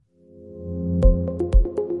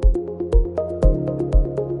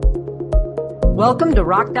Welcome to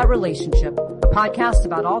Rock That Relationship, a podcast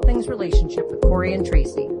about all things relationship with Corey and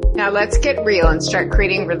Tracy. Now let's get real and start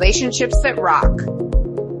creating relationships that rock.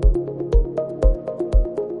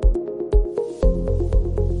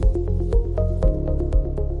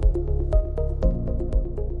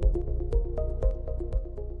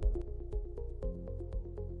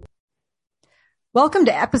 Welcome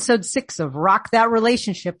to episode 6 of Rock That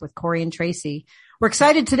Relationship with Corey and Tracy. We're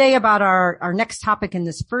excited today about our next topic in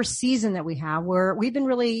this first season that we have, where we've been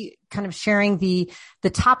really kind of sharing the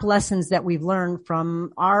top lessons that we've learned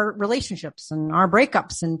from our relationships and our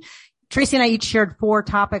breakups. And Tracy and I each shared 4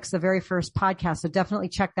 topics the very first podcast. So definitely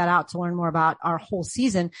check that out to learn more about our whole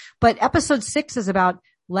season. But episode 6 is about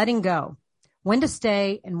letting go. When to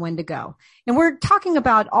stay and when to go. And we're talking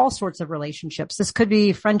about all sorts of relationships. This could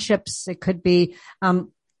be friendships. It could be,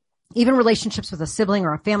 even relationships with a sibling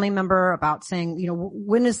or a family member, about saying, you know,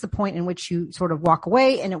 when is the point in which you sort of walk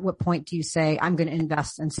away? And at what point do you say, I'm going to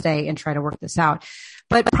invest and stay and try to work this out?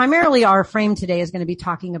 But primarily our frame today is going to be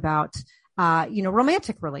talking about,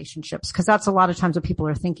 romantic relationships, because that's a lot of times what people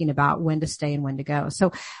are thinking about, when to stay and when to go.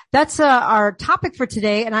 So that's, our topic for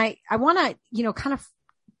today. And I want to, kind of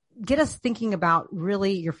get us thinking about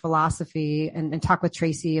really your philosophy and talk with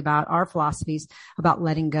Tracy about our philosophies about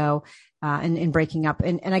letting go, and breaking up.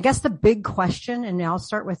 And I guess the big question, and I'll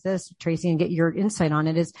start with this, Tracy, and get your insight on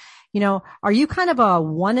it, is, are you kind of a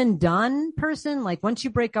one and done person? Like once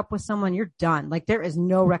you break up with someone, you're done. Like there is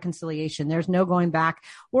no reconciliation. There's no going back.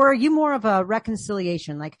 Or are you more of a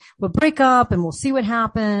reconciliation? Like we'll break up and we'll see what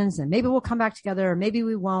happens and maybe we'll come back together or maybe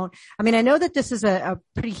we won't. I mean, I know that this is a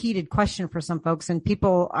pretty heated question for some folks and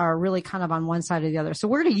people are really kind of on one side or the other. So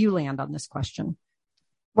where do you land on this question?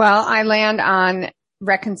 Well, I land on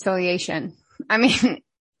reconciliation. I mean,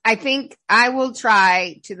 I think I will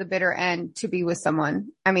try to the bitter end to be with someone.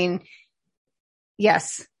 I mean,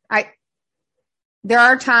 yes, there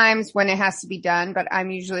are times when it has to be done, but I'm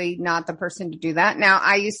usually not the person to do that. Now,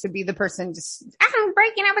 I used to be the person just, I'm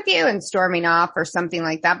breaking up with you and storming off or something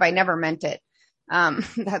like that, but I never meant it.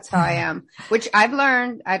 That's how I am, which I've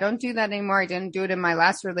learned. I don't do that anymore. I didn't do it in my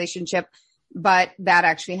last relationship, but that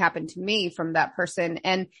actually happened to me from that person.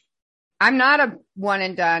 And I'm not a one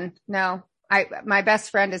and done. No, my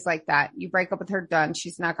best friend is like that. You break up with her, done.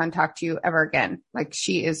 She's not going to talk to you ever again. Like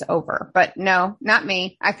she is over, but no, not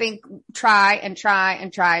me. I think try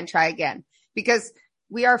again, because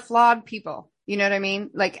we are flawed people. You know what I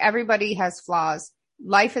mean? Like everybody has flaws.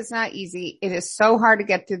 Life is not easy. It is so hard to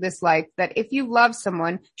get through this life that if you love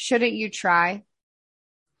someone, shouldn't you try?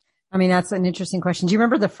 I mean, that's an interesting question. Do you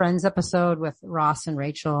remember the Friends episode with Ross and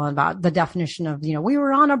Rachel about the definition of, we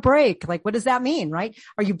were on a break? Like, what does that mean, right?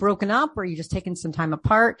 Are you broken up or are you just taking some time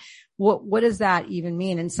apart? What does that even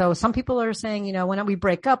mean? And so some people are saying, when we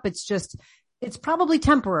break up, it's probably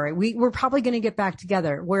temporary. We're probably going to get back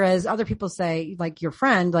together. Whereas other people say, like your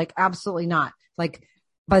friend, like, absolutely not. Like,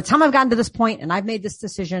 by the time I've gotten to this point and I've made this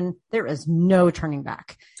decision, there is no turning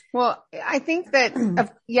back. Well, I think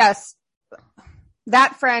that, yes,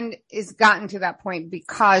 that friend is gotten to that point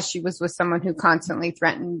because she was with someone who constantly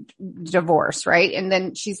threatened divorce, right? And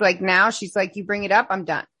then she's like, you bring it up, I'm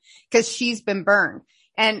done, because she's been burned.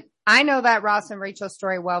 And I know that Ross and Rachel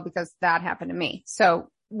story well because that happened to me. So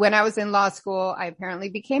when I was in law school, I apparently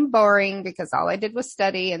became boring because all I did was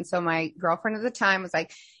study. And so my girlfriend at the time was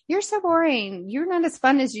like, you're so boring. You're not as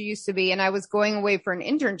fun as you used to be. And I was going away for an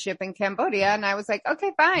internship in Cambodia. And I was like,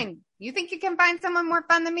 okay, fine. You think you can find someone more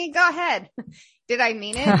fun than me? Go ahead. Did I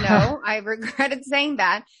mean it? No, I regretted saying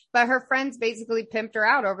that. But her friends basically pimped her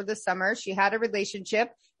out over the summer. She had a relationship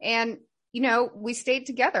and, we stayed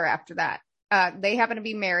together after that. They happen to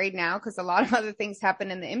be married now because a lot of other things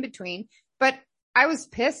happen in the in-between. But I was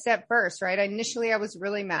pissed at first, right? Initially, I was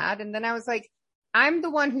really mad. And then I was like, I'm the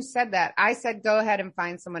one who said that. I said, go ahead and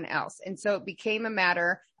find someone else. And so it became a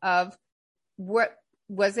matter of were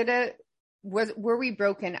we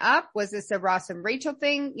broken up? Was this a Ross and Rachel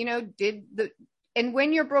thing? And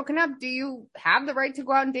when you're broken up, do you have the right to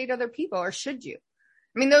go out and date other people, or should you?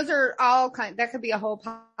 I mean, those are all that could be a whole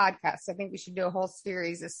podcast. I think we should do a whole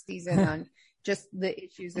series this season on just the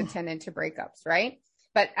issues attendant to breakups, right?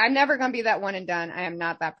 But I'm never going to be that one and done. I am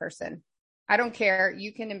not that person. I don't care.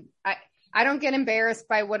 I don't get embarrassed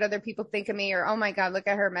by what other people think of me or, oh my God, look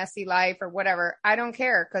at her messy life or whatever. I don't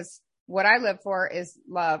care, because what I live for is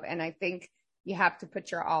love. And I think you have to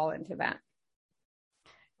put your all into that.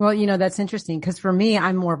 Well, that's interesting because for me,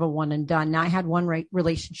 I'm more of a one and done. Now, I had one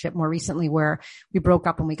relationship more recently where we broke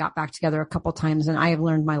up and we got back together a couple times. And I have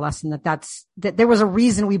learned my lesson that there was a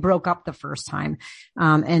reason we broke up the first time.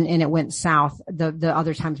 And it went south the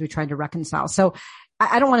other times we tried to reconcile. So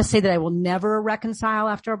I don't want to say that I will never reconcile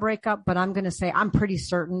after a breakup, but I'm going to say I'm pretty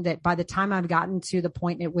certain that by the time I've gotten to the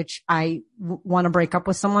point at which I want to break up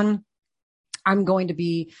with someone, I'm going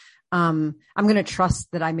to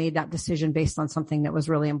trust that I made that decision based on something that was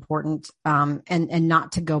really important, and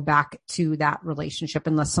not to go back to that relationship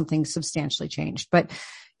unless something substantially changed. But,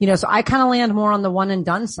 so I kind of land more on the one and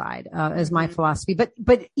done side, as my philosophy.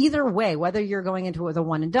 But either way, whether you're going into it with a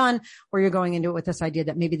one and done or you're going into it with this idea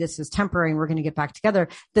that maybe this is temporary and we're going to get back together,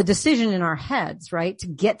 the decision in our heads, right, to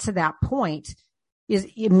get to that point is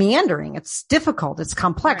meandering. It's difficult. It's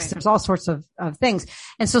complex. Right. There's all sorts of things.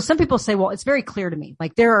 And so some people say, well, it's very clear to me.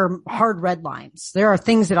 Like there are hard red lines. There are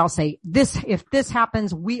things that I'll say, if this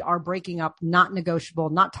happens, we are breaking up, not negotiable,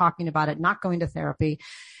 not talking about it, not going to therapy.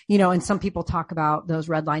 And some people talk about those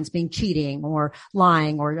red lines being cheating or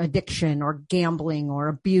lying or addiction or gambling or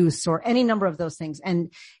abuse or any number of those things.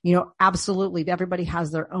 And, absolutely everybody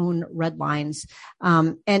has their own red lines.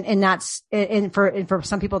 And for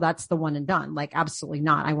some people, that's the one and done. Like, absolutely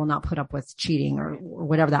not. I will not put up with cheating or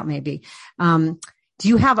whatever that may be. Do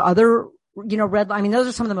you have other, red, I mean, those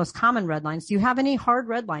are some of the most common red lines. Do you have any hard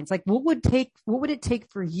red lines? Like what would it take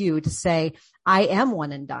for you to say, I am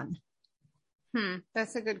one and done?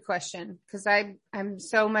 That's a good question, because I'm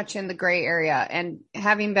so much in the gray area, and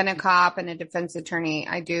having been a cop and a defense attorney,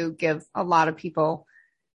 I do give a lot of people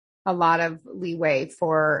a lot of leeway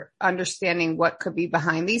for understanding what could be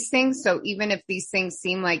behind these things. So even if these things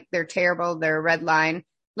seem like they're terrible, they're a red line,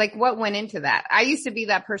 like what went into that? I used to be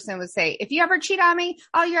that person who would say, if you ever cheat on me,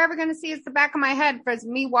 all you're ever going to see is the back of my head for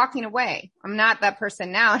me walking away. I'm not that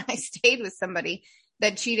person now. And I stayed with somebody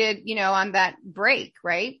that cheated, on that break,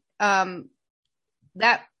 right?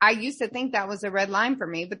 That I used to think that was a red line for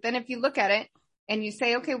me. But then if you look at it and you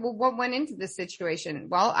say, okay, well, what went into this situation?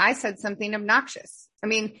 Well, I said something obnoxious. I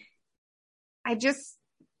mean,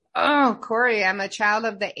 Corey, I'm a child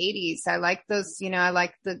of the 80s. I like those, I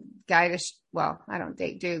like the guy I don't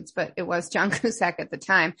date dudes, but it was John Cusack at the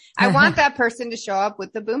time. I want that person to show up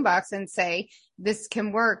with the boombox and say, this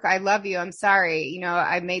can work. I love you. I'm sorry.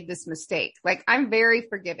 I made this mistake. Like, I'm very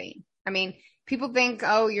forgiving. I mean, people think,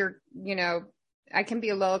 oh, I can be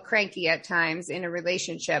a little cranky at times in a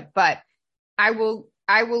relationship, but I will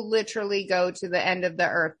literally go to the end of the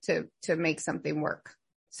earth to make something work.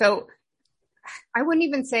 So I wouldn't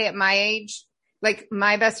even say at my age, like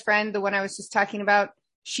my best friend, the one I was just talking about,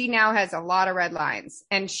 she now has a lot of red lines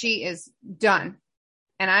and she is done.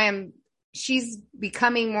 And she's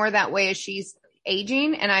becoming more that way as she's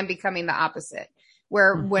aging, and I'm becoming the opposite,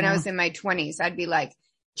 where when I was in my 20s, I'd be like,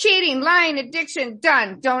 cheating, lying, addiction,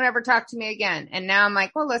 done. Don't ever talk to me again. And now I'm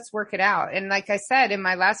like, well, let's work it out. And like I said, in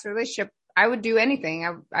my last relationship, I would do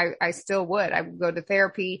anything. I still would. I would go to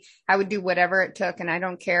therapy. I would do whatever it took. And I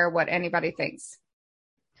don't care what anybody thinks.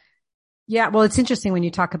 Yeah. Well, it's interesting when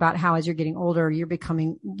you talk about how as you're getting older, you're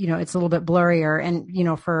becoming, it's a little bit blurrier.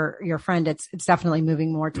 And, for your friend, it's definitely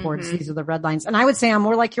moving more towards these are the red lines. And I would say I'm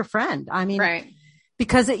more like your friend. I mean, right.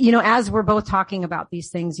 Because, as we're both talking about these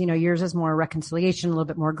things, yours is more reconciliation, a little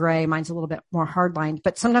bit more gray. Mine's a little bit more hardlined,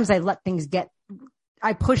 but sometimes I let things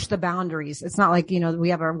I push the boundaries. It's not like, we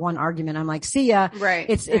have our one argument. I'm like, see ya. Right.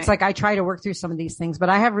 It's like I try to work through some of these things, but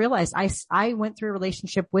I have realized I went through a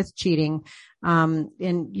relationship with cheating, and,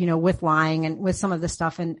 with lying and with some of this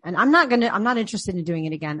stuff. And I'm not interested in doing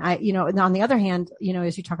it again. And on the other hand,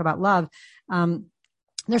 as you talk about love,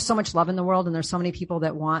 there's so much love in the world, and there's so many people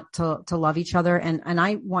that want to love each other. And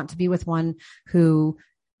I want to be with one who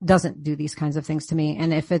doesn't do these kinds of things to me.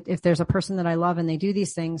 And if there's a person that I love and they do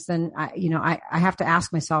these things, then I have to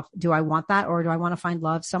ask myself, do I want that, or do I want to find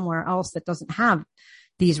love somewhere else that doesn't have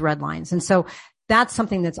these red lines? And so that's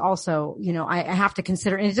something that's also, I have to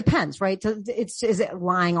consider, and it depends, right? Is it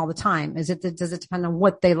lying all the time? Does it depend on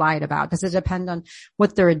what they lied about? Does it depend on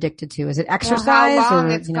what they're addicted to? Is it exercise? Well, how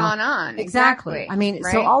long it's gone on? Exactly. I mean,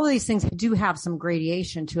 right? So all of these things do have some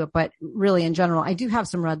gradation to it, but really in general, I do have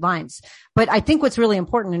some red lines. But I think what's really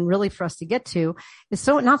important and really for us to get to is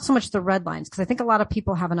not so much the red lines, because I think a lot of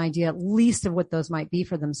people have an idea at least of what those might be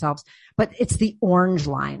for themselves, but it's the orange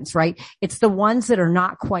lines, right? It's the ones that are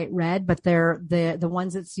not quite red, but they're the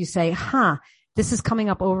ones that you say, this is coming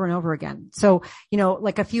up over and over again. So,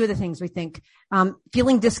 like a few of the things we think,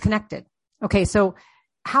 feeling disconnected. Okay. So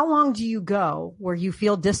how long do you go where you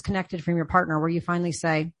feel disconnected from your partner, where you finally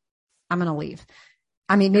say, I'm going to leave?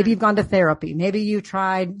 I mean, maybe you've gone to therapy. Maybe you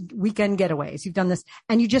tried weekend getaways. You've done this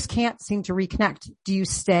and you just can't seem to reconnect. Do you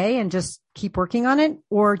stay and just keep working on it?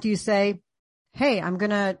 Or do you say, hey, I'm going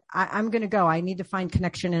to go. I need to find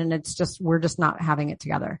connection, and we're just not having it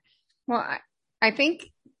together. Well, I think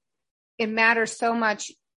it matters so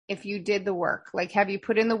much if you did the work? Like, have you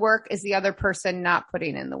put in the work? Is the other person not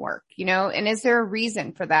putting in the work? And is there a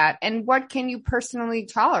reason for that? And what can you personally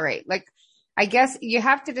tolerate? Like, I guess you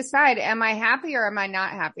have to decide, am I happy or am I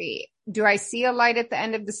not happy? Do I see a light at the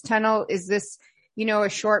end of this tunnel? Is this, a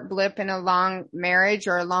short blip in a long marriage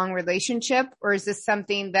or a long relationship? Or is this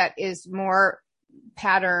something that is more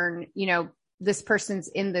pattern, this person's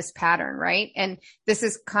in this pattern, right? And this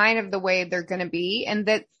is kind of the way they're going to be, and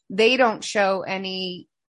that they don't show any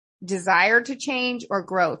desire to change or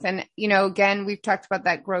growth. And, again, we've talked about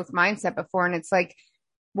that growth mindset before, and it's like,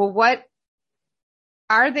 well, what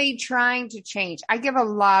are they trying to change? I give a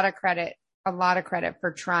lot of credit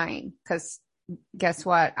for trying, because guess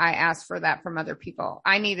what? I asked for that from other people.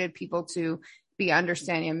 I needed people to be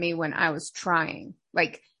understanding of me when I was trying.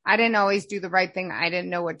 Like, I didn't always do the right thing. I didn't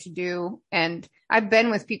know what to do. And I've been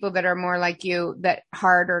with people that are more like you, that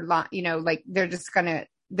hard or, like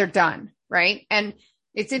they're done. Right. And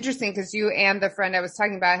it's interesting because you and the friend I was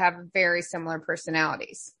talking about have very similar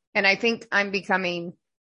personalities. And I think I'm becoming,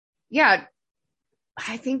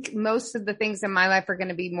 I think most of the things in my life are going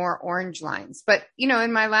to be more orange lines. But,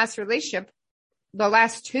 in my last relationship, the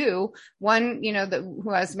last two, one, who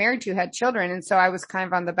I was married to had children. And so I was kind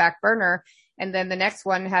of on the back burner. And then the next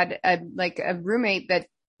one had a roommate that,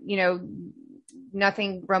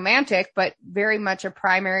 nothing romantic, but very much a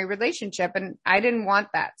primary relationship. And I didn't want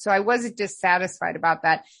that. So I wasn't dissatisfied about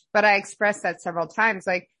that, but I expressed that several times.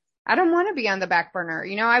 Like, I don't want to be on the back burner.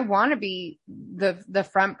 I want to be the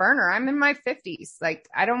front burner. I'm in my 50s. Like,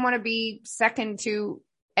 I don't want to be second to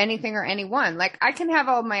anything or anyone. Like, I can have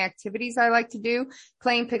all my activities I like to do,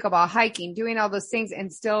 playing pickleball, hiking, doing all those things,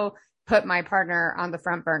 and still put my partner on the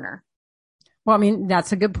front burner. Well, I mean,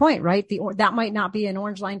 that's a good point, right? That might not be an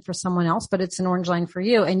orange line for someone else, but it's an orange line for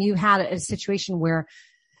you. And you had a situation where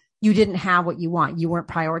you didn't have what you want. You weren't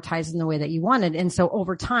prioritizing the way that you wanted. And so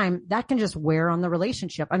over time, that can just wear on the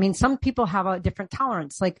relationship. I mean, some people have a different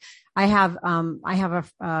tolerance. Like, I have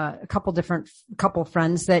a couple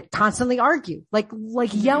friends that constantly argue, like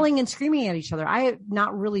yelling and screaming at each other. I have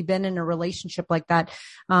not really been in a relationship like that.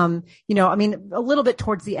 I mean, a little bit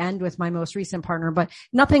towards the end with my most recent partner, but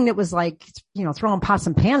nothing that was like, throwing pots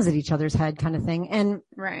and pans at each other's head kind of thing. And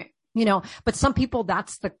right. But some people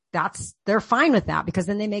they're fine with that, because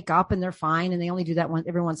then they make up and they're fine, and they only do that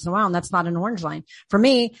every once in a while. And that's not an orange line. For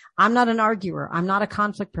me, I'm not an arguer. I'm not a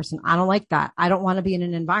conflict person. I don't like that. I don't want to be in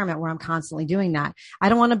an environment where I'm constantly doing that. I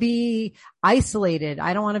don't want to be isolated.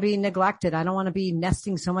 I don't want to be neglected. I don't want to be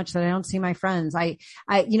nesting so much that I don't see my friends.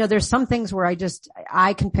 There's some things where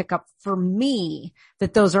I can pick up for me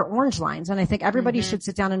that those are orange lines. And I think everybody should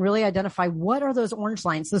sit down and really identify, what are those orange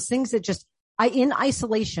lines? Those things that just, in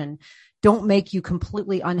isolation, don't make you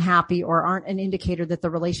completely unhappy or aren't an indicator that the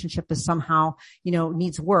relationship is somehow,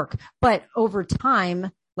 needs work. But over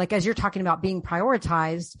time, like as you're talking about being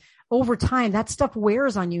prioritized, over time, that stuff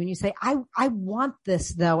wears on you, and you say, I want this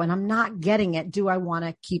though, and I'm not getting it. Do I want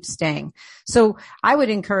to keep staying? So I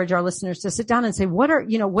would encourage our listeners to sit down and say, what are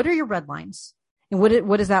your red lines? And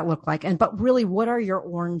what does that look like? But really, what are your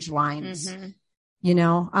orange lines? Mm-hmm.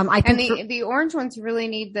 I think the orange ones really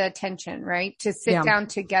need the attention, right? To sit down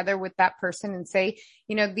together with that person and say,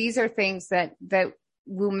 these are things that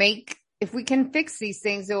will make, if we can fix these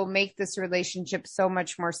things, it will make this relationship so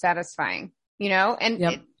much more satisfying,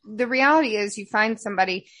 and the reality is, you find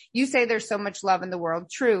somebody, you say there's so much love in the world.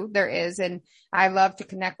 True, there is. And I love to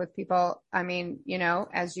connect with people. I mean,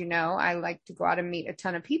 as I like to go out and meet a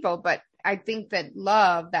ton of people, but I think that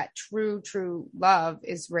love, that true love,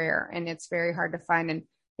 is rare, and it's very hard to find. And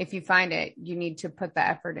if you find it, you need to put the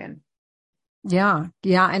effort in. Yeah.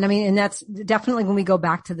 Yeah. And I mean, and that's definitely when we go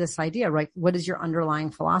back to this idea, right? What is your underlying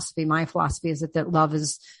philosophy? My philosophy is that love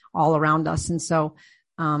is all around us. And so,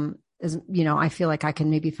 I feel like I can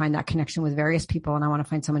maybe find that connection with various people, and I want to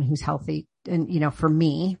find someone who's healthy and, for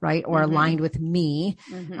me, right. Or aligned with me,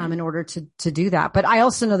 in order to do that. But I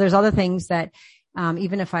also know there's other things that,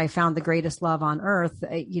 even if I found the greatest love on earth,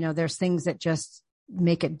 there's things that just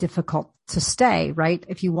make it difficult to stay, right?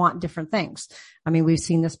 If you want different things. I mean, we've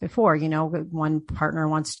seen this before, one partner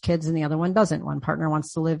wants kids and the other one doesn't. One partner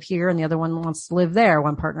wants to live here and the other one wants to live there.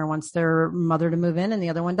 One partner wants their mother to move in and the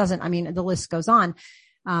other one doesn't. I mean, the list goes on.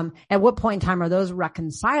 At what point in time are those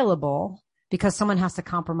reconcilable? Because someone has to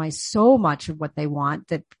compromise so much of what they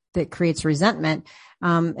want that creates resentment,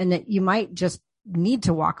 and that you might just need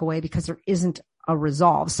to walk away because there isn't a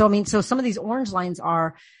resolve. So, I mean, some of these orange lines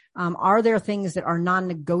are there things that are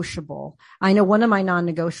non-negotiable? I know one of my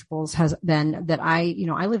non-negotiables has been that I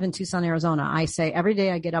live in Tucson, Arizona. I say every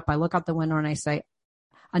day I get up, I look out the window and I say,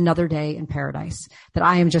 another day in paradise, that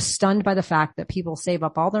I am just stunned by the fact that people save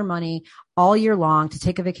up all their money all year long to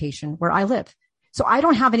take a vacation where I live. So I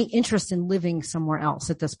don't have any interest in living somewhere else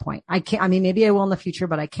at this point. Maybe I will in the future,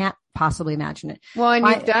 but I can't possibly imagine it. Well, and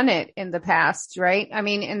you've done it in the past, right? I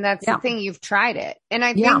mean, and that's the thing, you've tried it. And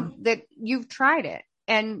I think that you've tried it.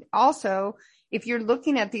 And also, if you're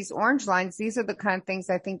looking at these orange lines, these are the kind of things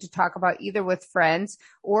I think to talk about either with friends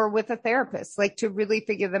or with a therapist, like to really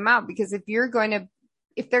figure them out. Because if they're going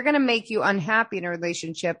to make you unhappy in a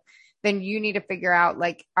relationship, then you need to figure out,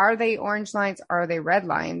 like, are they orange lines? Are they red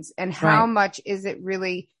lines? And how much is it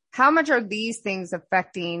really, how much are these things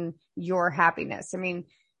affecting your happiness? I mean,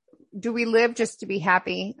 do we live just to be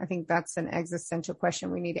happy? I think that's an existential question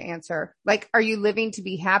we need to answer. Like, are you living to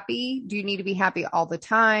be happy? Do you need to be happy all the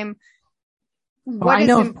time? What is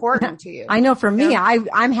important to you? I know for me,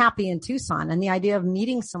 I'm happy in Tucson, and the idea of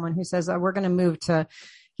meeting someone who says, we're going to move to,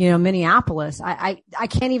 Minneapolis. I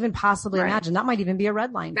can't even possibly imagine. That might even be a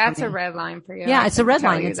red line. That's a red line for you. Yeah, it's a red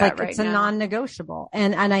line. It's like, it's a non-negotiable.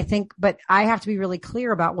 And I think, but I have to be really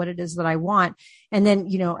clear about what it is that I want. And then,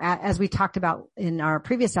 as we talked about in our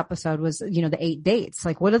previous episode was, the 8 dates.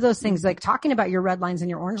 Like, what are those things? Like, talking about your red lines and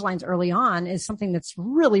your orange lines early on is something that's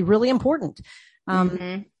really, really important.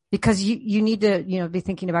 Because you need to, be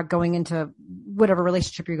thinking about going into whatever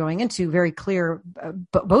relationship you're going into very clear,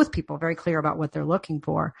 both people very clear about what they're looking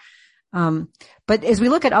for. But as we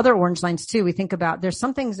look at other orange lines too, we think about, there's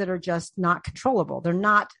some things that are just not controllable. They're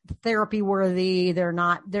not therapy worthy. They're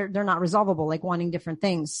not resolvable, like wanting different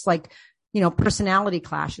things, like, personality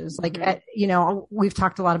clashes. Like, we've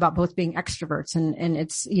talked a lot about both being extroverts and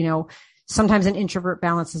it's, sometimes an introvert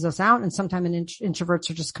balances us out, and sometimes introverts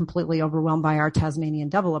are just completely overwhelmed by our Tasmanian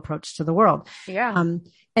devil approach to the world. Yeah.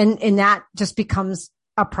 And that just becomes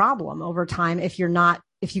a problem over time if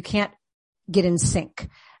you can't get in sync.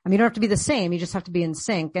 I mean, you don't have to be the same. You just have to be in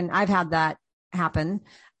sync. And I've had that happen.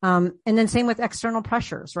 And then same with external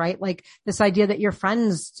pressures, right? Like this idea that your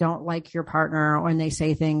friends don't like your partner when they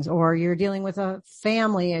say things, or you're dealing with a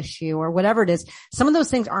family issue or whatever it is. Some of those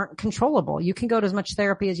things aren't controllable. You can go to as much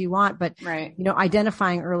therapy as you want, but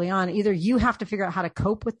identifying early on, either you have to figure out how to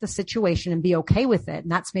cope with the situation and be okay with it.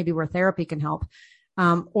 And that's maybe where therapy can help.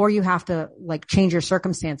 Or you have to like change your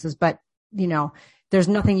circumstances, but there's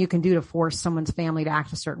nothing you can do to force someone's family to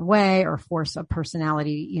act a certain way or force a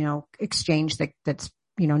personality, exchange that's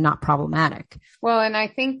not problematic. Well, and I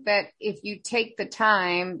think that if you take the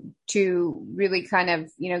time to really kind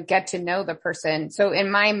of, get to know the person. So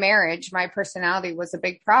in my marriage, my personality was a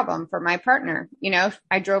big problem for my partner.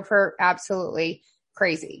 I drove her absolutely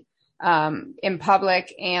crazy, in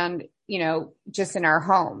public and, just in our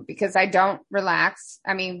home, because I don't relax.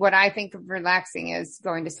 I mean, what I think of relaxing is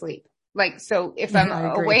going to sleep. Like, so if I'm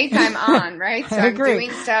awake, I'm on, right? So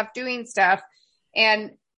I'm doing stuff.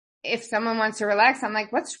 And if someone wants to relax, I'm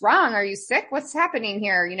like, what's wrong? Are you sick? What's happening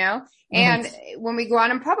here? And when we go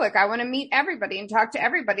out in public, I want to meet everybody and talk to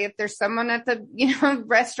everybody. If there's someone at the,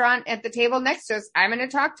 restaurant at the table next to us, I'm going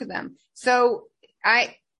to talk to them. So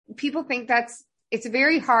people think it's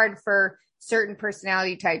very hard for certain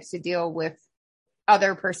personality types to deal with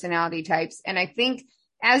other personality types. And I think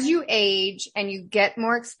as you age and you get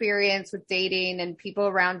more experience with dating and people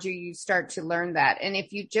around you, you start to learn that. And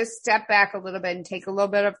if you just step back a little bit and take a little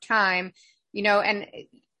bit of time, and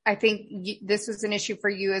I think this was an issue for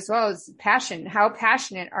you as well, as passion. How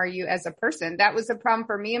passionate are you as a person? That was a problem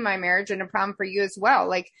for me in my marriage and a problem for you as well.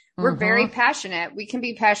 Like we're very passionate. We can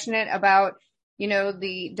be passionate about,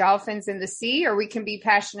 the dolphins in the sea, or we can be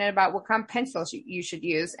passionate about what kind of pencils you should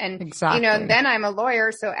use. And, then I'm a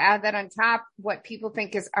lawyer. So add that on top, what people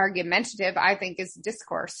think is argumentative, I think is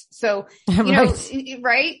discourse. So,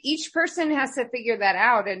 right. Each person has to figure that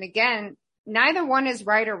out. And again, neither one is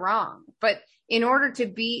right or wrong, but in order to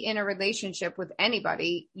be in a relationship with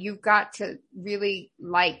anybody, you've got to really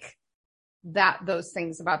like those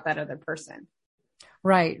things about that other person.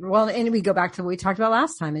 Right. Well, and we go back to what we talked about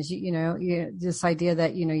last time is, this idea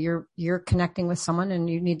that, you're connecting with someone and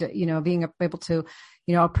you need to, being able to,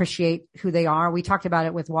 appreciate who they are. We talked about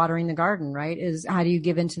it with watering the garden, right? Is how do you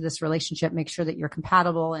give into this relationship, make sure that you're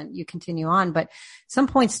compatible and you continue on. But some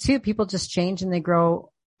points too, people just change and they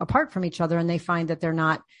grow apart from each other and they find that they're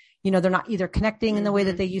not either connecting in the way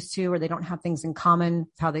that they used to, or they don't have things in common,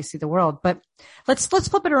 how they see the world. But let's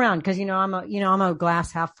flip it around. Cause I'm a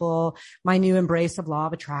glass half full, my new embrace of law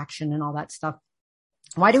of attraction and all that stuff.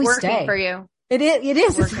 Why do we stay? For you. It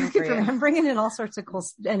is. It's working working for you. I'm bringing in all sorts of cool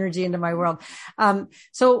energy into my world.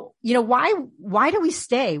 So, why do we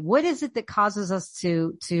stay? What is it that causes us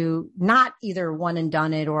to not either one and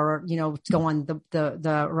done it or, go on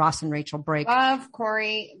the Ross and Rachel break? Love,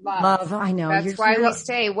 Corey, love. Love. I know. That's why we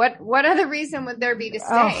stay. What other reason would there be to stay?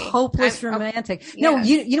 Oh, hopeless romantic. Yeah.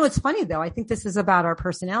 No, it's funny though. I think this is about our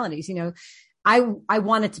personalities. I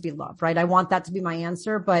want it to be love, right? I want that to be my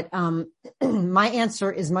answer, but, my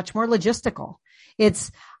answer is much more logistical.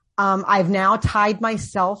 It's, I've now tied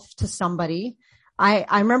myself to somebody.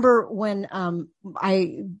 I remember when,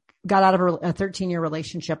 I got out of a 13-year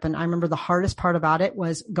relationship, and I remember the hardest part about it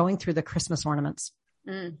was going through the Christmas ornaments.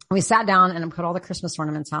 We sat down and I put all the Christmas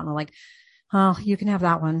ornaments out, and we're like, oh, you can have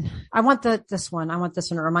that one. I want this one. I want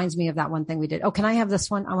this one. It reminds me of that one thing we did. Oh, can I have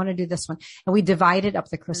this one? I want to do this one. And we divided up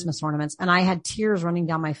the Christmas ornaments, and I had tears running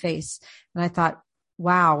down my face. And I thought,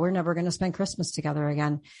 wow, we're never going to spend Christmas together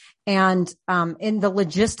again. And, in the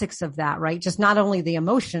logistics of that, right? Just not only the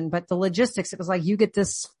emotion, but the logistics. It was like, you get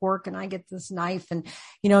this fork and I get this knife. And,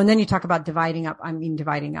 and then you talk about dividing up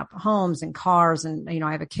homes and cars. And,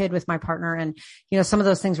 I have a kid with my partner, and, some of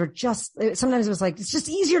those things were sometimes it was like, it's just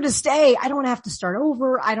easier to stay. I don't want to have to start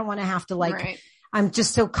over. I don't want to have to Right. I'm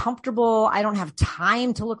just so comfortable. I don't have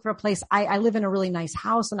time to look for a place. I live in a really nice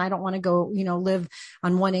house, and I don't want to go, live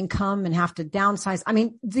on one income and have to downsize. I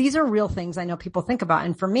mean, these are real things I know people think about.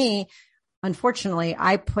 And for me, unfortunately,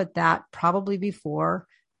 I put that probably before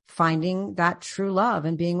finding that true love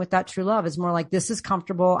and being with that true love. Is more like, this is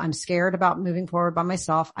comfortable. I'm scared about moving forward by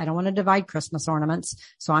myself. I don't want to divide Christmas ornaments.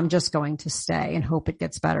 So I'm just going to stay and hope it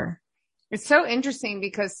gets better. It's so interesting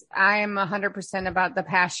because I am 100% about the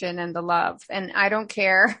passion and the love, and I don't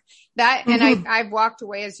care that. And I've walked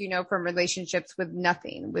away, as you know, from relationships with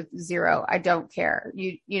nothing, with zero. I don't care.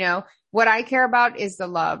 What I care about is the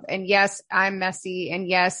love. And yes, I'm messy. And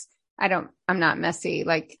yes, I'm not messy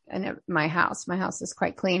like in my house. My house is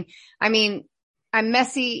quite clean. I mean, I'm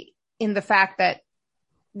messy in the fact that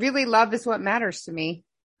really love is what matters to me.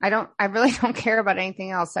 I really don't care about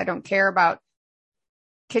anything else. I don't care about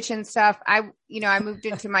kitchen stuff. I moved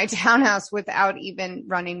into my townhouse without even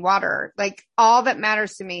running water. Like, all that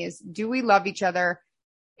matters to me is, do we love each other,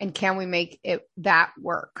 and can we make that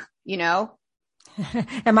work? And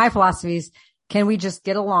my philosophy is, can we just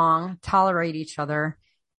get along, tolerate each other,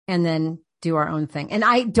 and then do our own thing? And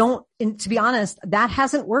to be honest, that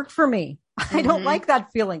hasn't worked for me. I don't like that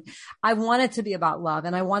feeling. I want it to be about love.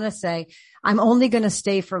 And I want to say, I'm only going to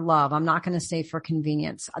stay for love. I'm not going to stay for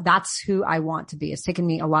convenience. That's who I want to be. It's taken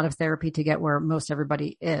me a lot of therapy to get where most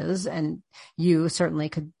everybody is. And you certainly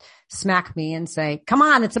could smack me and say, come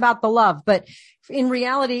on, it's about the love. But in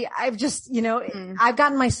reality, I've just, I've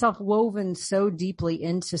gotten myself woven so deeply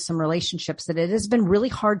into some relationships that it has been really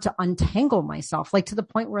hard to untangle myself, like to the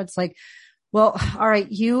point where it's like, well, all right,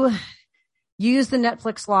 you use the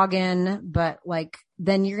Netflix login, but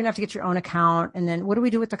then you're going to have to get your own account. And then what do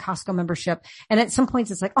we do with the Costco membership? And at some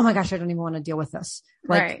points it's like, oh my gosh, I don't even want to deal with this.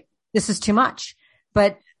 Right. This is too much.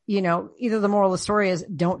 But, either the moral of the story is,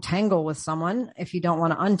 don't tangle with someone if you don't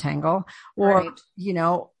want to untangle, or,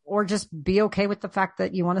 right. Or just be okay with the fact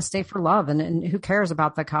that you want to stay for love, and who cares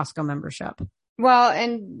about the Costco membership? Well,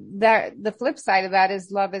 and the flip side of that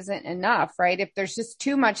is, love isn't enough, right? If there's just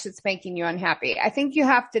too much that's making you unhappy, I think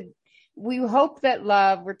we hope that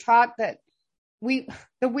we're taught that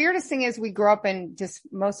the weirdest thing is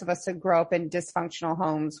most of us grow up in dysfunctional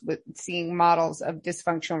homes with seeing models of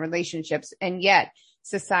dysfunctional relationships. And yet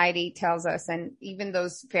society tells us, and even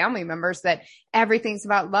those family members, that everything's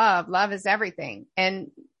about love. Love is everything. And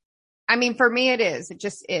I mean, for me, it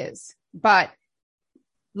just is, but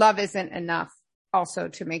love isn't enough also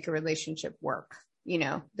to make a relationship work.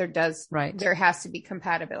 There has to be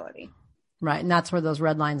compatibility. Right. And that's where those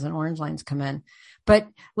red lines and orange lines come in. But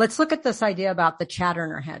let's look at this idea about the chatter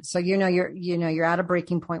in our head. So, you're at a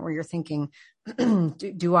breaking point where you're thinking,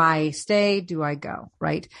 do I stay? Do I go?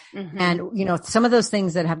 Right. Mm-hmm. And, some of those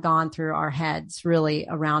things that have gone through our heads really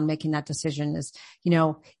around making that decision is,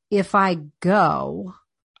 if I go,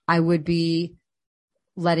 I would be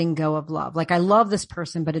letting go of love. Like, I love this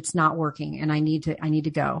person, but it's not working, and I need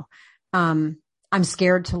to go. I'm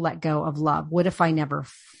scared to let go of love. What if I never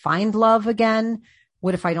find love again?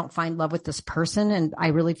 What if I don't find love with this person, and I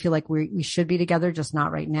really feel like we should be together, just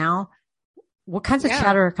not right now? What kinds of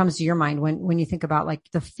chatter comes to your mind when you think about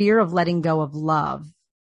the fear of letting go of love?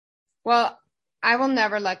 Well, I will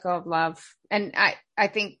never let go of love. And I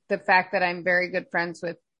think the fact that I'm very good friends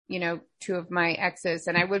with, two of my exes,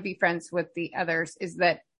 and I would be friends with the others, is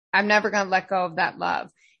that I'm never going to let go of that love.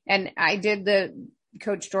 And I did the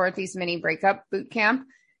Coach Dorothy's mini breakup boot camp.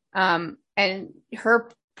 And her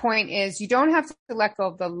point is you don't have to let go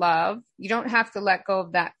of the love. You don't have to let go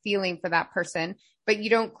of that feeling for that person, but you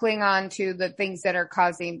don't cling on to the things that are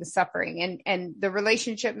causing the suffering, and the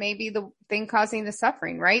relationship may be the thing causing the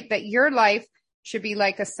suffering, right? That your life should be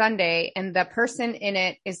like a sundae and the person in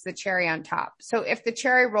it is the cherry on top. So if the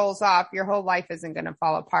cherry rolls off, your whole life isn't going to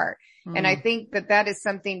fall apart. And I think that that is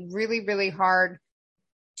something really, really hard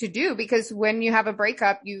to do, because when you have a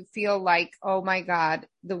breakup, you feel like, oh my God,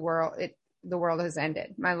 the world has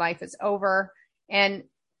ended. My life is over. And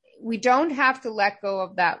we don't have to let go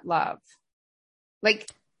of that love. Like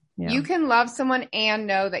you can love someone and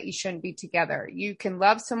know that you shouldn't be together. You can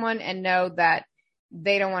love someone and know that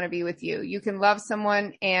they don't want to be with you. You can love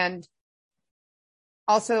someone and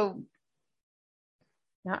also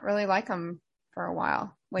not really like them for a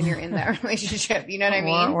while when you're in that relationship. You know what I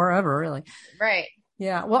mean? Or ever, really. Right.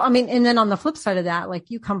 Yeah. Well, I mean, and then on the flip side of that, like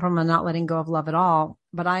you come from a not letting go of love at all,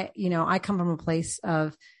 but I come from a place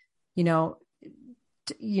of,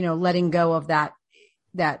 letting go of that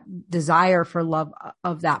desire for love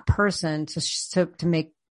of that person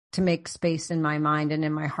to make space in my mind and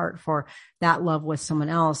in my heart for that love with someone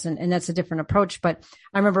else. And that's a different approach. But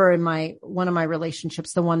I remember in one of my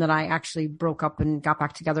relationships, the one that I actually broke up and got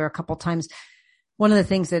back together a couple of times, one of the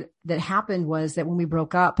things that happened was that when we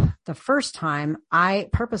broke up the first time, I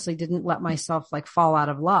purposely didn't let myself like fall out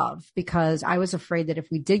of love, because I was afraid that if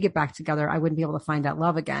we did get back together, I wouldn't be able to find that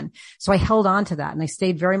love again. So I held on to that and I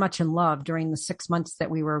stayed very much in love during the 6 months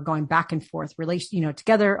that we were going back and forth,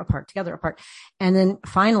 together, apart. And then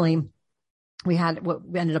finally we had what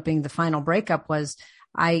ended up being the final breakup was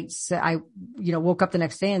I woke up the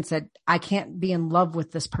next day and said, I can't be in love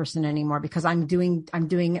with this person anymore, because I'm doing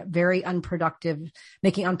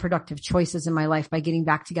making unproductive choices in my life by getting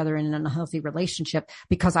back together in an unhealthy relationship,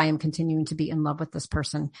 because I am continuing to be in love with this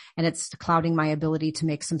person. And it's clouding my ability to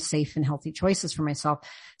make some safe and healthy choices for myself.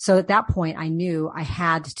 So at that point, I knew I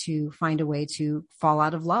had to find a way to fall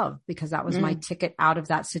out of love, because that was my ticket out of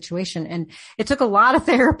that situation. And it took a lot of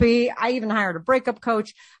therapy. I even hired a breakup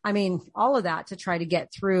coach. I mean, all of that to try to get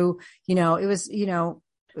through, it was,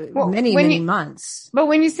 many months. But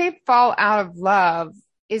when you say fall out of love,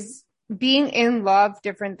 is being in love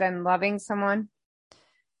different than loving someone?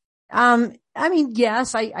 I mean,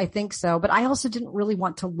 yes, I think so, but I also didn't really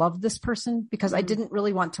want to love this person, because I didn't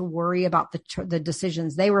really want to worry about the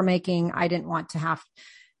decisions they were making. I didn't want to have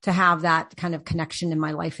that kind of connection in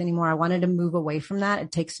my life anymore. I wanted to move away from that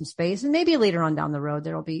and take some space, and maybe later on down the road,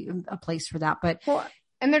 there'll be a place for that. But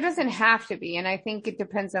and there doesn't have to be. And I think it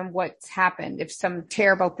depends on what's happened. If some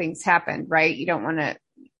terrible things happened, right? You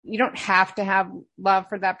don't have to have love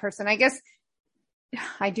for that person. I guess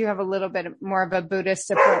I do have a little bit more of a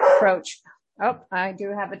Buddhist approach. Oh, I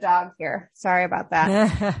do have a dog here. Sorry about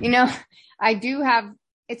that. I do have,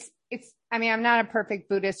 I mean, I'm not a perfect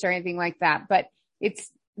Buddhist or anything like that, but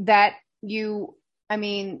it's that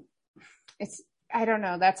I don't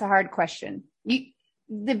know. That's a hard question.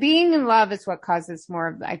 The being in love is what causes more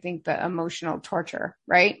of, I think, the emotional torture,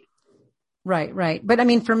 right? Right. But I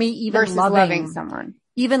mean, for me, even loving someone,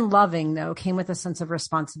 though, came with a sense of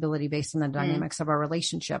responsibility based on the dynamics of our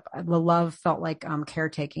relationship. The love felt like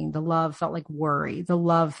caretaking. The love felt like worry. The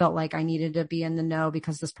love felt like I needed to be in the know,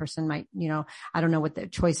 because this person might, I don't know what the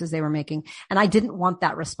choices they were making. And I didn't want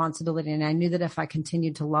that responsibility. And I knew that if I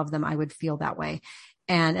continued to love them, I would feel that way.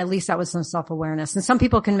 And at least that was some self-awareness. And some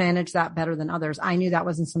people can manage that better than others. I knew that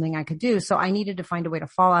wasn't something I could do. So I needed to find a way to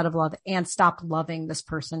fall out of love and stop loving this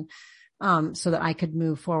person, so that I could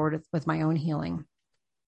move forward with my own healing.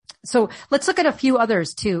 So let's look at a few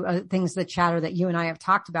others too, things that chatter that you and I have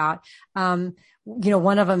talked about.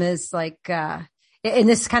 One of them is like, and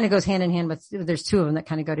this kind of goes hand in hand with, there's two of them that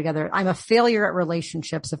kind of go together. I'm a failure at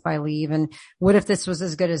relationships if I leave. And what if this was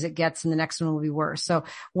as good as it gets and the next one will be worse? So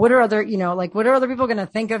what are other people going to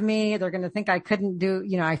think of me? They're going to think I couldn't do,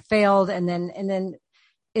 I failed. And then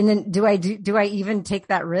do I even take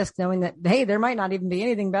that risk knowing that, hey, there might not even be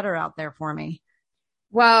anything better out there for me?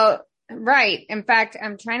 Well, right. In fact,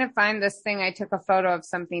 I'm trying to find this thing. I took a photo of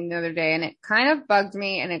something the other day and it kind of bugged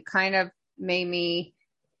me, and it kind of made me,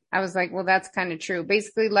 I was like, well, that's kind of true.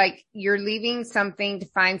 Basically, like, you're leaving something to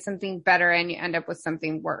find something better and you end up with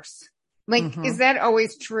something worse. Like, is that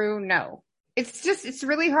always true? No. It's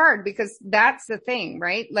really hard, because that's the thing,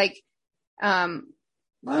 right? Like,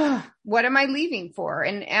 what am I leaving for?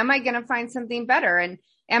 And am I going to find something better? And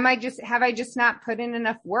have I just not put in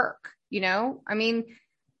enough work? I mean,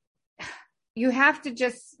 you have to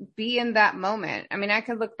just be in that moment. I mean, I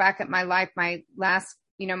could look back at my life, my last,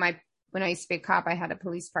 when I used to be a cop, I had a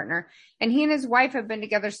police partner, and he and his wife have been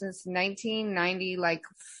together since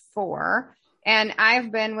 1994. And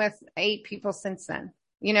I've been with 8 people since then.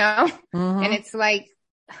 And it's like,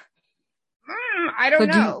 I don't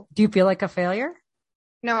know. Do you feel like a failure?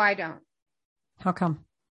 No, I don't. How come?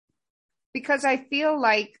 Because I feel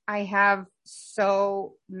like I have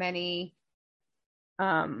so many,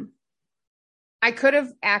 I could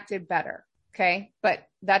have acted better. Okay. But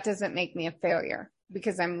that doesn't make me a failure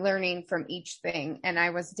because I'm learning from each thing. And I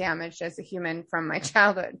was damaged as a human from my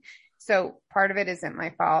childhood. So part of it isn't my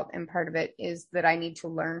fault. And part of it is that I need to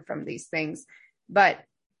learn from these things. But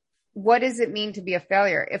what does it mean to be a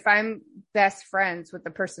failure? If I'm best friends with the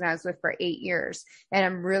person I was with for 8 years and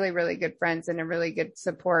I'm really, really good friends and a really good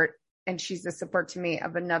support, and she's the support to me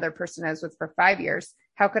of another person I was with for 5 years,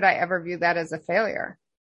 how could I ever view that as a failure?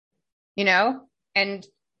 And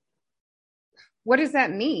what does that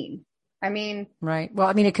mean? I mean, right. Well,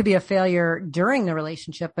 I mean, it could be a failure during the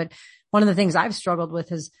relationship, but one of the things I've struggled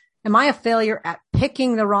with is, am I a failure at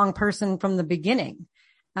picking the wrong person from the beginning?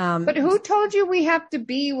 But who told you we have to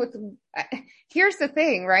be with, here's the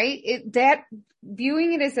thing, right? That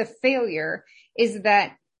viewing it as a failure is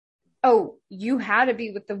that, oh, you had to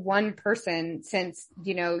be with the one person since,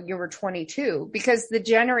 you were 22, because the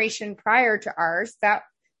generation prior to ours,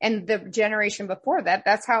 and the generation before that,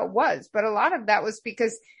 that's how it was. But a lot of that was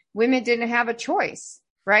because women didn't have a choice,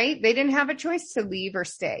 right? They didn't have a choice to leave or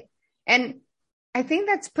stay. And I think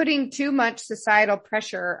that's putting too much societal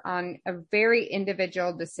pressure on a very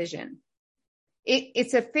individual decision.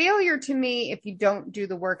 It's a failure to me if you don't do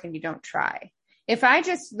the work and you don't try. If I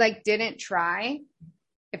just didn't try,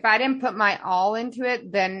 if I didn't put my all into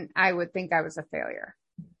it, then I would think I was a failure.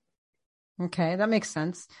 Okay. That makes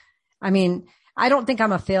sense. I mean, I don't think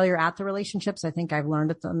I'm a failure at the relationships. I think I've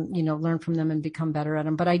learned at them, learn from them and become better at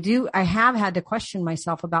them. But I have had to question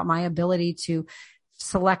myself about my ability to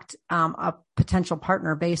select a potential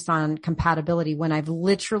partner based on compatibility when I've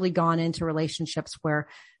literally gone into relationships where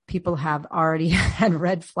people have already had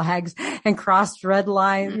red flags and crossed red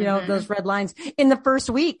lines, those red lines in the first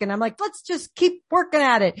week. And I'm like, let's just keep working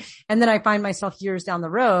at it. And then I find myself years down the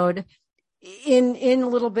road in a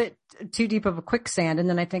little bit too deep of a quicksand. And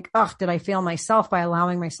then I think, oh, did I fail myself by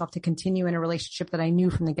allowing myself to continue in a relationship that I knew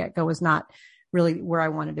from the get-go was not really where I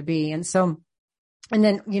wanted to be? And so, and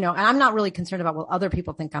then, and I'm not really concerned about what other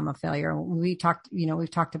people think I'm a failure. We've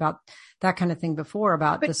talked about that kind of thing before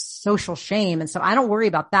about the social shame. And so I don't worry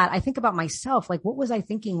about that. I think about myself. Like, what was I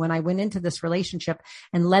thinking when I went into this relationship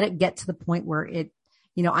and let it get to the point where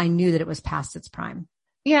I knew that it was past its prime?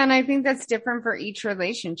 Yeah. And I think that's different for each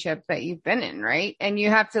relationship that you've been in. Right. And you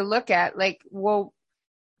have to look at well,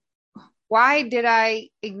 why did I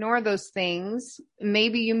ignore those things?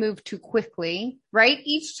 Maybe you moved too quickly, right?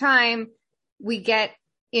 Each time we get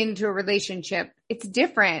into a relationship, it's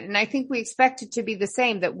different. And I think we expect it to be the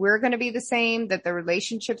same, that we're going to be the same, that the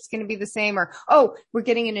relationship's going to be the same, or, oh, we're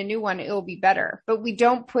getting in a new one, it'll be better. But we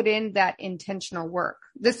don't put in that intentional work.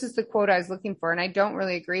 This is the quote I was looking for, and I don't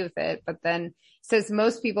really agree with it, but then it says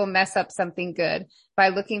most people mess up something good by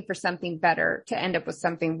looking for something better to end up with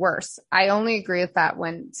something worse. I only agree with that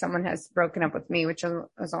when someone has broken up with me, which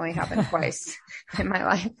has only happened twice in my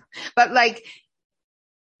life. But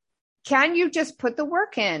can you just put the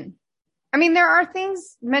work in? I mean, there are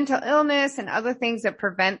things, mental illness and other things that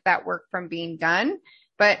prevent that work from being done.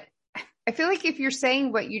 But I feel like if you're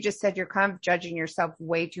saying what you just said, you're kind of judging yourself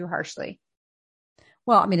way too harshly.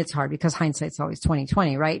 Well, I mean, it's hard because hindsight's always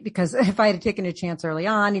 20/20, right? Because if I had taken a chance early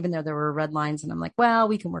on, even though there were red lines and I'm like, well,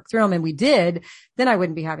 we can work through them, and we did, then I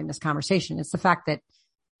wouldn't be having this conversation. It's the fact that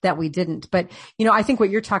we didn't. But, I think what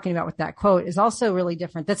you're talking about with that quote is also really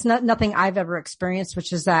different. That's nothing I've ever experienced,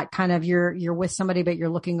 which is that kind of you're with somebody, but you're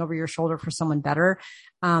looking over your shoulder for someone better.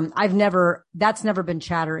 That's never been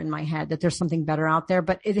chatter in my head that there's something better out there,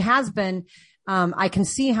 but it has been. I can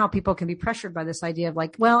see how people can be pressured by this idea of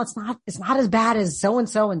well, it's not as bad as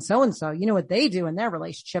so-and-so and so-and-so, what they do in their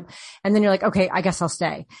relationship. And then you're like, okay, I guess I'll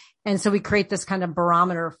stay. And so we create this kind of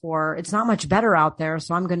barometer for it's not much better out there.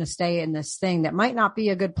 So I'm going to stay in this thing that might not be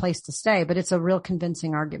a good place to stay, but it's a real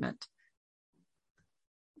convincing argument.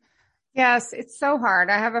 Yes, it's so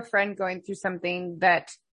hard. I have a friend going through something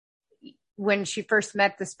that when she first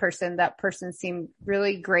met this person, that person seemed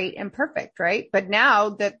really great and perfect, right? But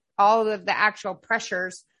now that all of the actual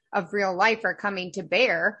pressures of real life are coming to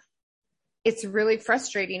bear, it's really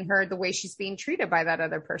frustrating her the way she's being treated by that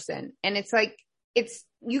other person. And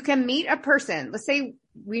you can meet a person. Let's say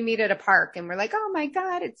we meet at a park and we're like, oh my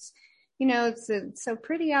God, it's so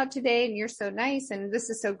pretty out today and you're so nice and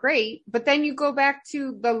this is so great. But then you go back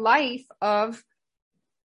to the life of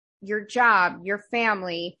your job, your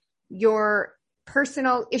family, your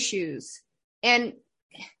personal issues. And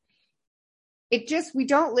we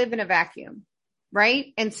don't live in a vacuum,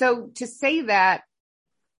 right? And so to say that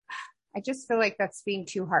I just feel like that's being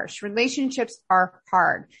too harsh. Relationships are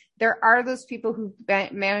hard. There are those people who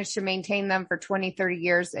managed to maintain them for 20, 30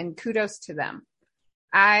 years, and kudos to them.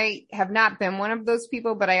 I have not been one of those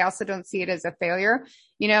people, but I also don't see it as a failure.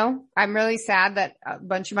 You know, I'm really sad that a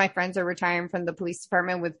bunch of my friends are retiring from the police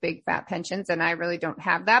department with big fat pensions, and I really don't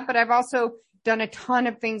have that. But I've also done a ton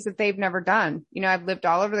of things that they've never done. You know, I've lived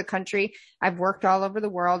all over the country. I've worked all over the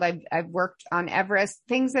world. I've worked on Everest,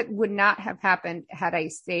 things that would not have happened had I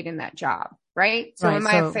stayed in that job. Right. So am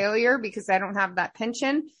I a failure because I don't have that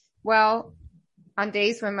pension? Well, on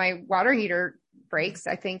days when my water heater breaks,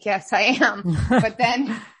 I think, yes, I am. But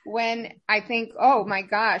then when I think, oh my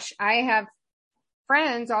gosh, I have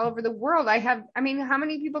friends all over the world. I mean, how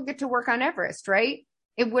many people get to work on Everest, right?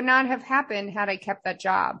 It would not have happened had I kept that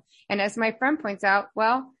job. And as my friend points out,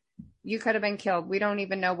 well, you could have been killed. We don't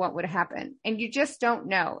even know what would happen. And you just don't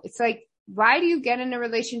know. It's like, why do you get in a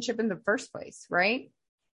relationship in the first place? Right.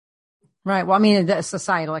 Right. Well, I mean, the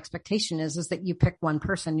societal expectation is that you pick one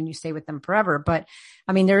person and you stay with them forever. But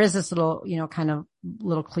I mean, there is this little, you know, kind of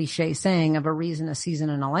little cliche saying of a reason, a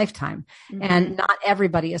season, and a lifetime. Mm-hmm. And not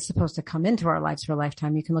everybody is supposed to come into our lives for a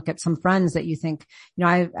lifetime. You can look at some friends that you think, you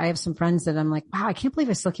know, I have some friends that I'm like, wow, I can't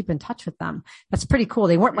believe I still keep in touch with them. That's pretty cool.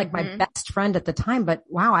 They weren't like my best friend at the time, but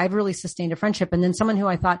wow, I've really sustained a friendship. And then someone who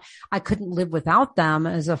I thought I couldn't live without them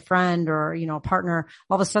as a friend or, you know, a partner,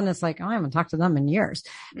 all of a sudden it's like, oh, I haven't talked to them in years.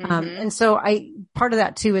 And so part of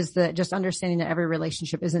that too is that just understanding that every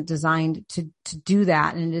relationship isn't designed to do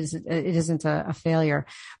that. And it isn't a failure.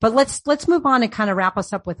 But let's move on and kind of wrap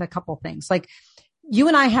us up with a couple things. Like you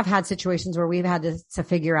and I have had situations where we've had to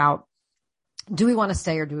figure out, do we want to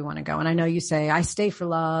stay or do we want to go? And I know you say I stay for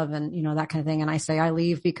love and, you know, that kind of thing. And I say I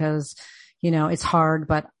leave because, you know, it's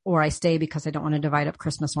hard, or I stay because I don't want to divide up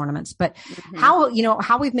Christmas ornaments. But how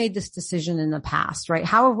we've made this decision in the past, right?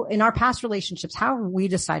 How in our past relationships, how have we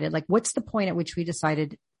decided, like, what's the point at which we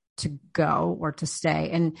decided to go or to stay?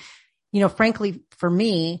 And, you know, frankly, for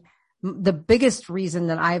me, the biggest reason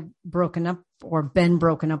that I've broken up or been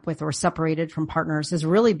broken up with or separated from partners has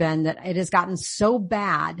really been that it has gotten so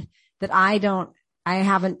bad that I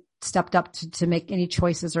haven't stepped up to make any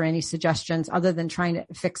choices or any suggestions other than trying to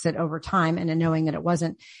fix it over time and then knowing that it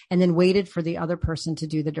wasn't, and then waited for the other person to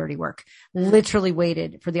do the dirty work. Literally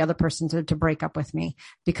waited for the other person to break up with me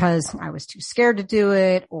because I was too scared to do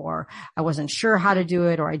it, or I wasn't sure how to do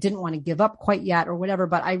it, or I didn't want to give up quite yet or whatever,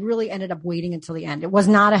 but I really ended up waiting until the end. It was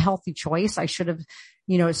not a healthy choice. I should have,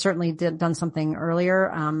 you know, certainly done something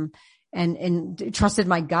earlier. And trusted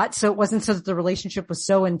my gut. So it wasn't so that the relationship was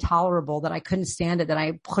so intolerable that I couldn't stand it, that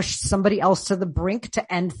I pushed somebody else to the brink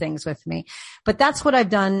to end things with me. But that's what I've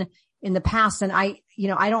done in the past. And I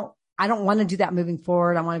don't want to do that moving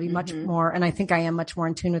forward. I want to be much more, and I think I am much more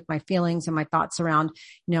in tune with my feelings and my thoughts around,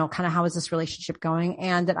 you know, kind of how is this relationship going,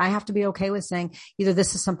 and that I have to be okay with saying either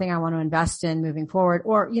this is something I want to invest in moving forward,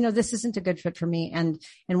 or, you know, this isn't a good fit for me, and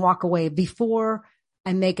walk away before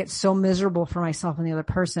I make it so miserable for myself and the other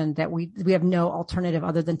person that we have no alternative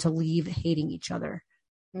other than to leave hating each other.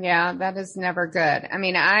 Yeah, that is never good. I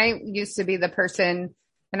mean, I used to be the person,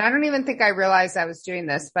 and I don't even think I realized I was doing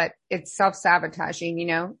this, but it's self-sabotaging, you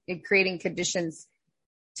know, creating conditions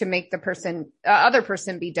to make the other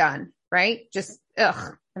person be done, right? Just,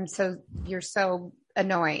 you're so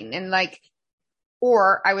annoying. And like,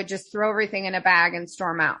 or I would just throw everything in a bag and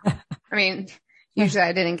storm out. I mean, usually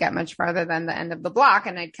I didn't get much farther than the end of the block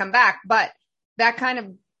and I'd come back, but that kind of,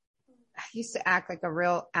 I used to act like a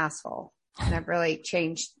real asshole, and I've really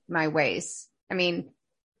changed my ways. I mean,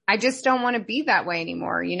 I just don't want to be that way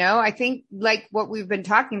anymore. You know, I think like what we've been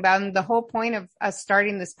talking about, and the whole point of us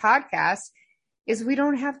starting this podcast is we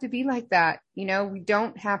don't have to be like that. You know, we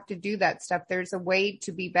don't have to do that stuff. There's a way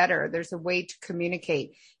to be better. There's a way to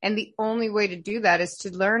communicate. And the only way to do that is to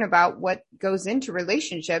learn about what goes into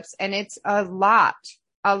relationships. And it's a lot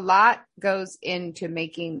goes into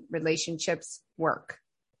making relationships work.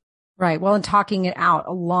 Right. Well, and talking it out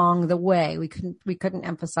along the way, we couldn't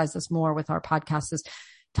emphasize this more with our podcast, is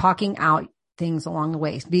talking out things along the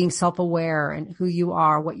way, being self-aware and who you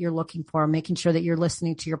are, what you're looking for, making sure that you're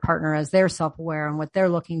listening to your partner as they're self-aware and what they're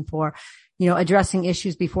looking for, you know, addressing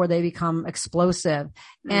issues before they become explosive.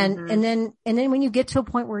 And then when you get to a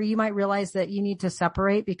point where you might realize that you need to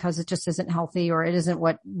separate because it just isn't healthy or it isn't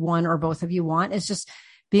what one or both of you want, it's just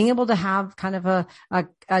being able to have kind of an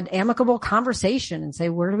amicable conversation and say,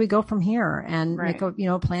 where do we go from here? And make a, you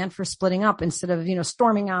know, plan for splitting up instead of, you know,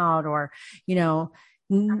 storming out or,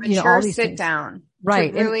 all these sit things. Down.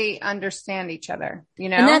 Right. To really understand each other, you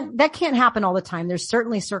know? And that can't happen all the time. There's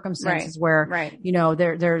certainly circumstances where, you know,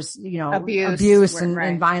 there's, you know, abuse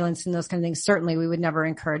and violence and those kind of things. Certainly we would never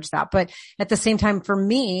encourage that. But at the same time, for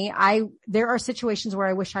me, there are situations where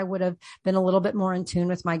I wish I would have been a little bit more in tune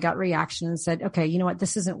with my gut reaction and said, okay, you know what?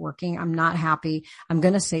 This isn't working. I'm not happy. I'm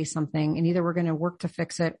going to say something, and either we're going to work to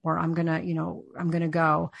fix it or I'm going to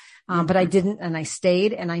go. But I didn't, and I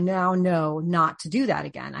stayed, and I now know not to do that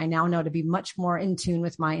again. I now know to be much more in tune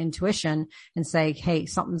with my intuition and say, hey,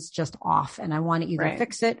 something's just off, and I want to either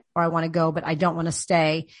fix it or I want to go, but I don't want to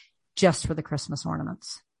stay just for the Christmas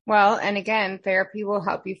ornaments. Well, and again, therapy will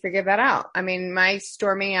help you figure that out. I mean, my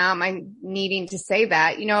storming out, my needing to say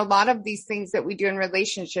that, you know, a lot of these things that we do in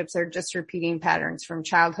relationships are just repeating patterns from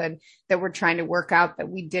childhood that we're trying to work out that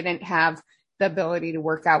we didn't have the ability to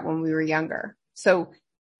work out when we were younger. So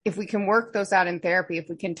if we can work those out in therapy, if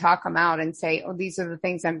we can talk them out and say, oh, these are the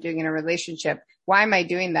things I'm doing in a relationship. Why am I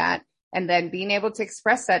doing that? And then being able to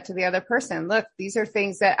express that to the other person. Look, these are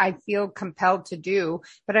things that I feel compelled to do,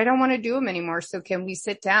 but I don't want to do them anymore. So can we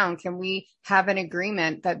sit down? Can we have an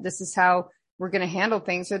agreement that this is how we're going to handle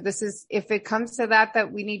things? Or this is, if it comes to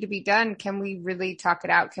that we need to be done, can we really talk it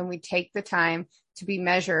out? Can we take the time to be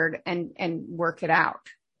measured and work it out?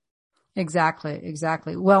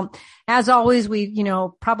 Exactly. Well, as always, we, you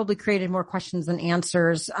know, probably created more questions than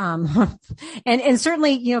answers. And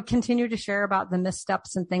certainly, you know, continue to share about the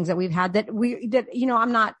missteps and things that we've had that, you know,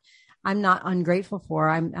 I'm not ungrateful for.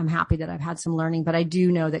 I'm happy that I've had some learning, but I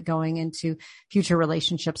do know that going into future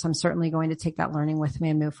relationships, I'm certainly going to take that learning with me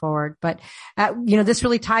and move forward. But, you know, this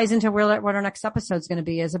really ties into what our next episode is going to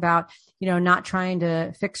be, is about, you know, not trying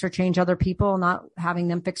to fix or change other people, not having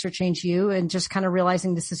them fix or change you, and just kind of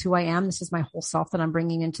realizing this is who I am. This is my whole self that I'm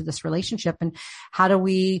bringing into this relationship. And how do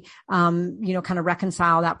we, you know, kind of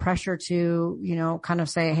reconcile that pressure to, you know, kind of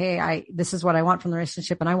say, hey, this is what I want from the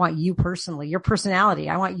relationship. And I want you personally, your personality.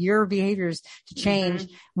 I want your behaviors to change.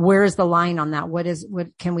 Where is the line on that? What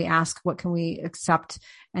can we ask? What can we accept?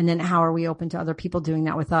 And then how are we open to other people doing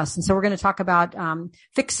that with us? And so we're going to talk about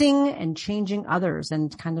fixing and changing others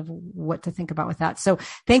and kind of what to think about with that. So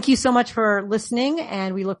thank you so much for listening,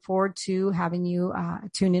 and we look forward to having you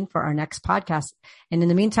tune in for our next podcast. And in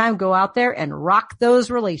the meantime, go out there and rock those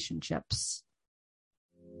relationships.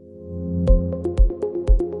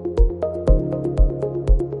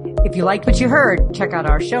 If you liked what you heard, check out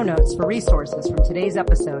our show notes for resources from today's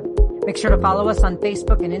episode. Make sure to follow us on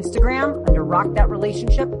Facebook and Instagram under Rock That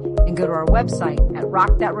Relationship, and go to our website at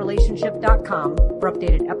rockthatrelationship.com for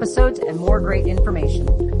updated episodes and more great information.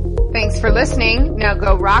 Thanks for listening. Now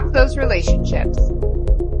go rock those relationships.